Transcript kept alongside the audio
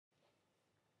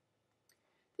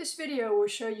This video will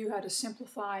show you how to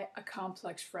simplify a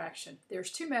complex fraction. There's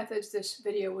two methods. This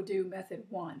video will do method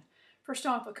one. First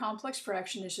off, a complex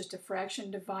fraction is just a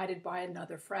fraction divided by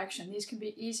another fraction. These can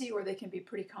be easy or they can be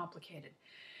pretty complicated.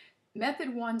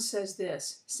 Method one says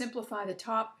this: simplify the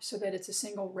top so that it's a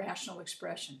single rational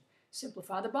expression.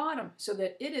 Simplify the bottom so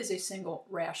that it is a single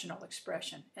rational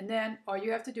expression. And then all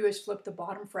you have to do is flip the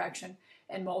bottom fraction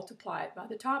and multiply it by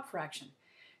the top fraction.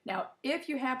 Now, if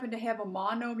you happen to have a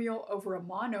monomial over a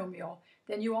monomial,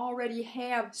 then you already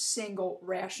have single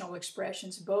rational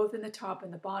expressions, both in the top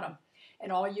and the bottom.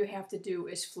 And all you have to do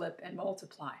is flip and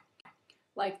multiply.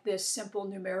 Like this simple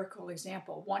numerical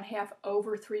example, 1/2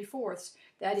 over 3/4,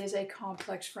 that is a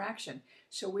complex fraction.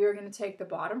 So we are going to take the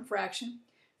bottom fraction,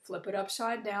 flip it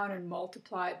upside down, and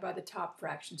multiply it by the top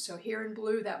fraction. So here in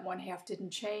blue, that 1/2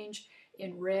 didn't change.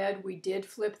 In red, we did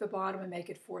flip the bottom and make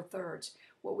it 4/3.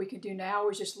 What we can do now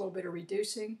is just a little bit of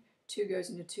reducing. 2 goes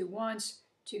into 2 once,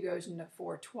 2 goes into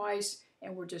 4 twice,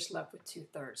 and we're just left with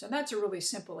 2/3. And that's a really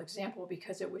simple example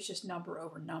because it was just number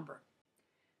over number.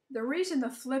 The reason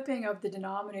the flipping of the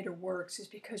denominator works is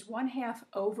because 1/2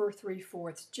 over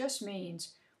 3/4 just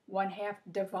means 1/2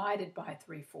 divided by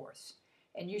 3/4.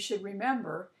 And you should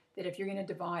remember that if you're going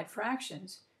to divide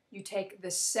fractions, you take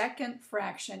the second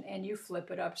fraction and you flip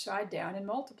it upside down and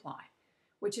multiply,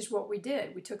 which is what we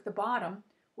did. We took the bottom,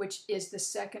 which is the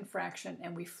second fraction,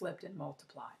 and we flipped and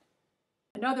multiplied.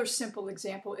 Another simple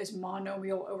example is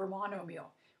monomial over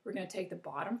monomial. We're going to take the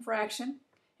bottom fraction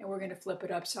and we're going to flip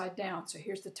it upside down. So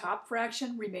here's the top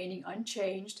fraction remaining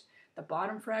unchanged. The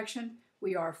bottom fraction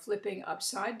we are flipping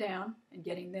upside down and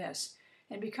getting this.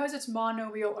 And because it's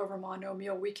monomial over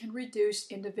monomial, we can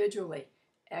reduce individually.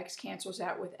 X cancels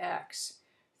out with x.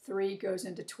 3 goes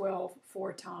into 12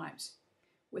 4 times.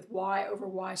 With y over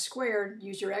y squared,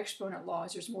 use your exponent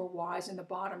laws. There's more y's in the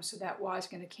bottom, so that y is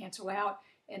going to cancel out,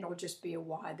 and it'll just be a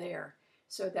y there.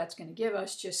 So that's going to give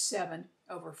us just 7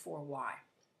 over 4y.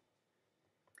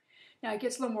 Now it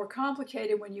gets a little more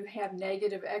complicated when you have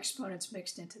negative exponents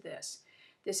mixed into this.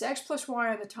 This x plus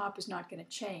y on the top is not going to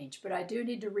change, but I do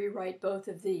need to rewrite both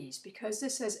of these. Because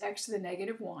this says x to the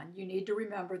 -1, you need to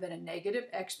remember that a negative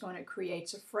exponent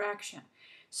creates a fraction.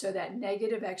 So that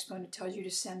negative exponent tells you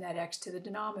to send that x to the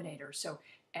denominator. So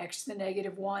x to the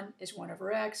 -1 is 1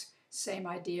 over x. Same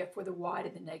idea for the y to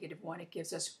the -1. It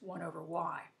gives us 1 over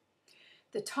y.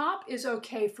 The top is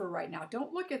okay for right now.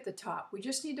 Don't look at the top. We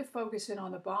just need to focus in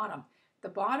on the bottom. The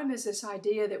bottom is this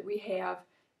idea that we have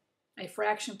a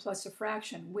fraction plus a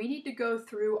fraction. We need to go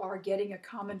through our getting a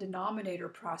common denominator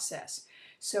process.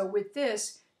 So with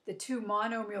this, the two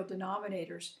monomial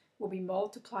denominators will be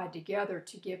multiplied together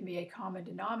to give me a common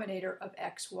denominator of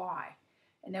xy.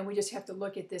 And then we just have to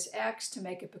look at this x to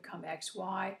make it become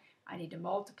xy. I need to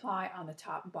multiply on the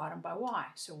top and bottom by y.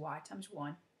 So y times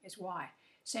 1 is y.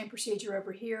 Same procedure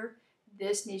over here.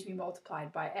 This needs to be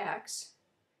multiplied by x.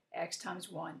 X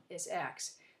times 1 is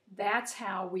x. That's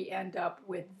how we end up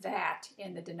with that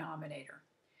in the denominator.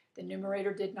 The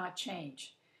numerator did not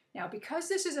change. Now, because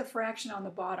this is a fraction on the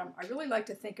bottom, I really like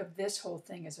to think of this whole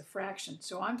thing as a fraction.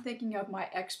 So I'm thinking of my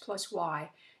x plus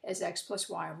y as x plus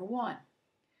y over 1.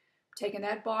 Taking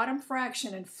that bottom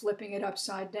fraction and flipping it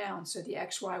upside down. So the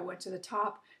xy went to the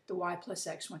top, the y plus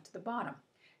x went to the bottom.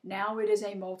 Now it is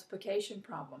a multiplication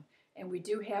problem. And we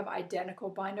do have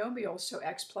identical binomials, so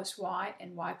x plus y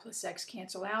and y plus x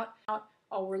cancel out.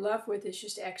 All we're left with is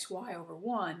just xy over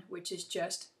 1, which is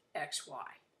just xy.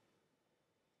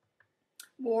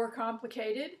 More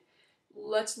complicated,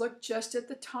 let's look just at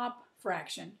the top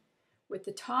fraction. With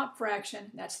the top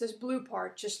fraction, that's this blue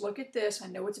part, just look at this. I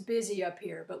know it's busy up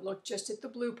here, but look just at the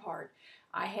blue part.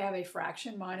 I have a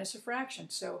fraction minus a fraction.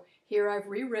 So here I've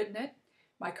rewritten it.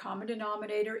 My common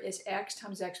denominator is x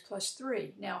times x plus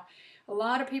 3. Now, a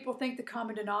lot of people think the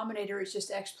common denominator is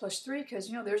just x plus 3 because,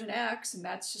 you know, there's an x and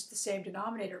that's just the same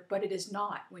denominator, but it is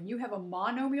not. When you have a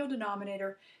monomial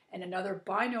denominator and another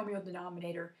binomial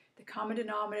denominator, the common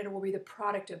denominator will be the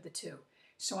product of the two.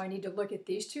 So I need to look at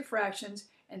these two fractions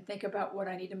and think about what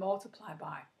I need to multiply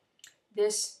by.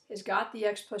 This has got the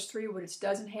x plus 3. What it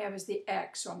doesn't have is the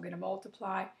x, so I'm going to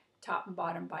multiply top and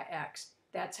bottom by x.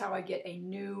 That's how I get a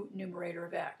new numerator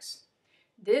of x.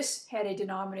 This had a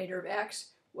denominator of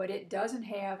x. What it doesn't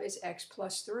have is x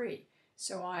plus 3.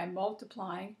 So I'm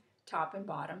multiplying top and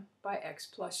bottom by x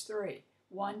plus 3.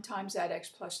 1 times that x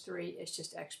plus 3 is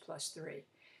just x plus 3.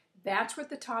 That's what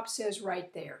the top says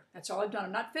right there. That's all I've done.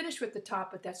 I'm not finished with the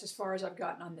top, but that's as far as I've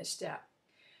gotten on this step.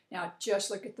 Now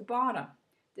just look at the bottom.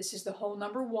 This is the whole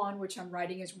number 1, which I'm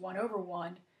writing as 1 over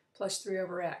 1 plus 3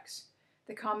 over x.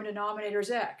 The common denominator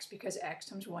is x because x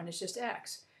times 1 is just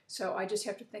x. So I just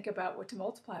have to think about what to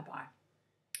multiply by.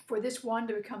 For this 1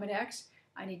 to become an x,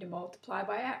 I need to multiply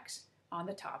by x on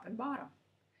the top and bottom.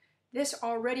 This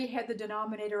already had the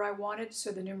denominator I wanted,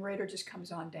 so the numerator just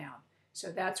comes on down.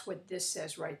 So that's what this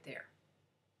says right there.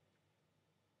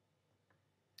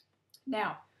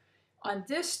 Now, on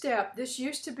this step, this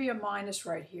used to be a minus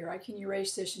right here. I can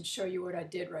erase this and show you what I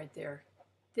did right there.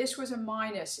 This was a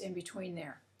minus in between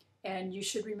there. And you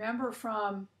should remember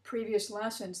from previous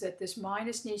lessons that this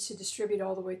minus needs to distribute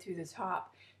all the way through the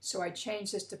top. So I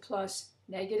changed this to plus,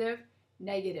 negative,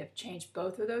 negative. Change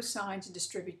both of those signs and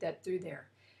distribute that through there.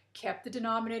 Kept the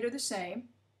denominator the same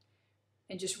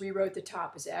and just rewrote the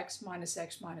top as x minus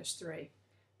 3.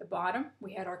 The bottom,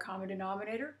 we had our common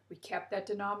denominator. We kept that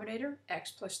denominator.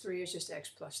 X plus 3 is just x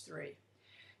plus 3.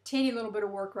 Teeny little bit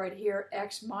of work right here.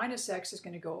 X minus x is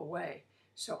going to go away.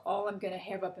 So all I'm going to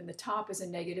have up in the top is a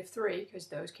negative 3 because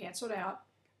those canceled out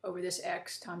over this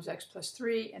x times x plus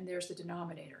 3, and there's the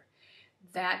denominator.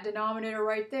 That denominator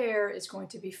right there is going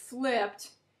to be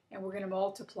flipped, and we're going to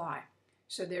multiply.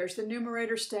 So there's the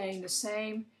numerator staying the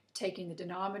same, taking the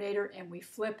denominator, and we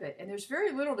flip it. And there's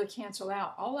very little to cancel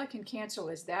out. All I can cancel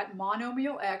is that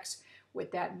monomial x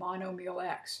with that monomial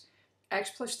x.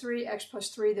 X plus 3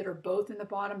 that are both in the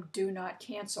bottom do not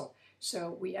cancel.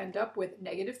 So we end up with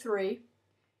negative 3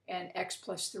 and x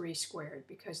plus 3 squared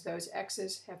because those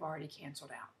x's have already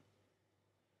canceled out.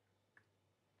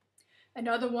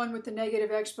 Another one with the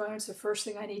negative exponents, the first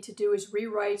thing I need to do is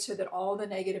rewrite so that all the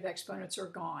negative exponents are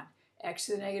gone. X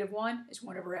to the negative 1 is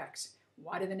 1 over x.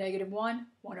 Y to the negative 1,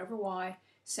 1 over y.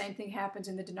 Same thing happens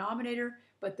in the denominator,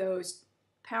 but those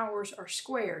powers are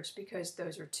squares because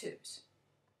those are 2's.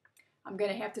 I'm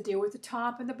going to have to deal with the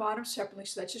top and the bottom separately,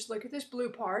 so let's just look at this blue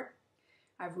part.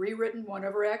 I've rewritten 1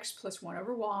 over x plus 1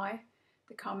 over y.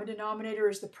 The common denominator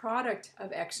is the product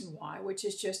of x and y, which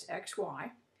is just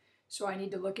xy. So I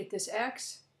need to look at this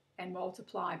x and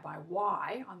multiply by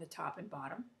y on the top and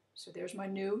bottom. So there's my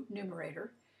new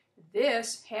numerator.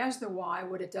 This has the y,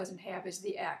 what it doesn't have is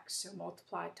the x, so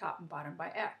multiply top and bottom by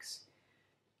x.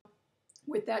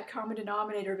 With that common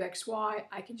denominator of xy,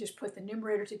 I can just put the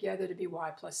numerator together to be y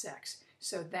plus x.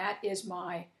 So that is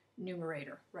my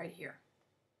numerator right here.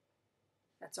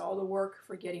 That's all the work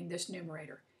for getting this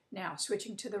numerator. Now,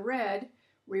 switching to the red,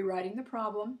 rewriting the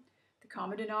problem, the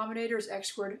common denominator is x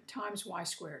squared times y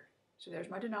squared. So there's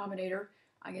my denominator.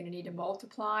 I'm going to need to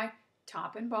multiply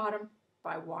top and bottom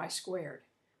by y squared.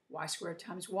 Y squared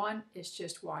times 1 is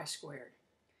just y squared.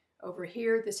 Over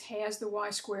here, this has the y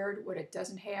squared. What it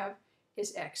doesn't have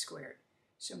is x squared.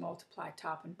 So multiply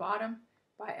top and bottom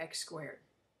by x squared.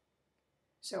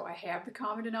 So I have the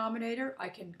common denominator. I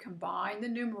can combine the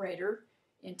numerator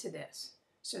into this.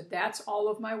 So that's all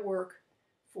of my work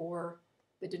for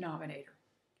the denominator.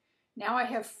 Now I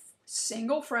have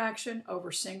single fraction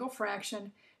over single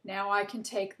fraction. Now I can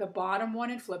take the bottom one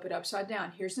and flip it upside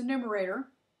down. Here's the numerator.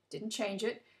 Didn't change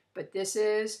it, but this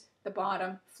is the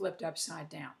bottom flipped upside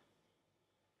down.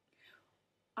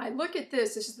 I look at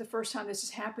this is the first time this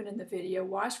has happened in the video.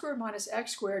 Y squared minus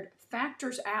x squared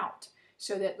factors out.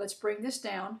 So that, let's bring this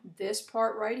down. This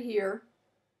part right here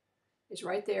is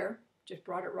right there. Just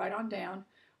brought it right on down.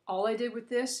 All I did with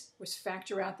this was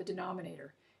factor out the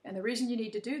denominator. And the reason you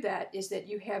need to do that is that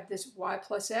you have this y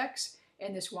plus x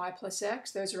and this y plus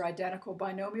x. Those are identical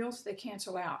binomials. They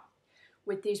cancel out.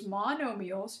 With these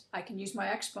monomials, I can use my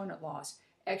exponent laws.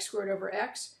 X squared over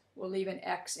x will leave an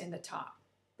x in the top.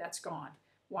 That's gone.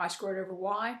 Y squared over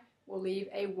y will leave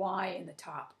a y in the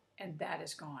top, and that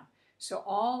is gone. So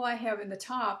all I have in the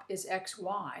top is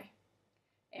xy,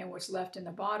 and what's left in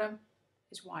the bottom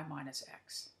is y minus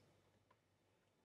x.